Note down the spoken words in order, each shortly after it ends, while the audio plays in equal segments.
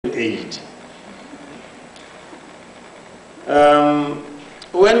aged.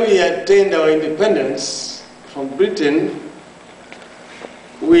 When we attained our independence from Britain,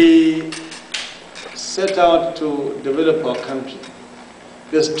 we set out to develop our country.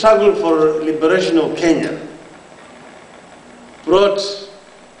 The struggle for liberation of Kenya brought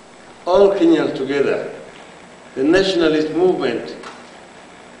all Kenyans together. The nationalist movement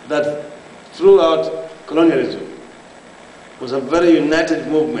that throughout colonialism was a very united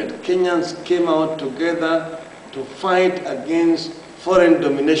movement. Kenyans came out together to fight against foreign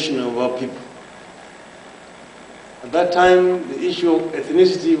domination of our people. At that time, the issue of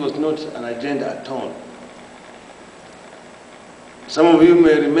ethnicity was not an agenda at all. Some of you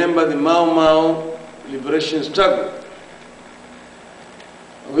may remember the Mau Mau liberation struggle,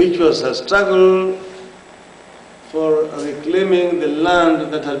 which was a struggle for reclaiming the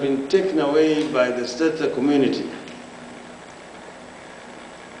land that had been taken away by the settler community.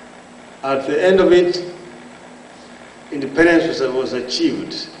 At the end of it, independence was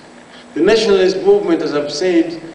achieved. The nationalist movement, as I've said,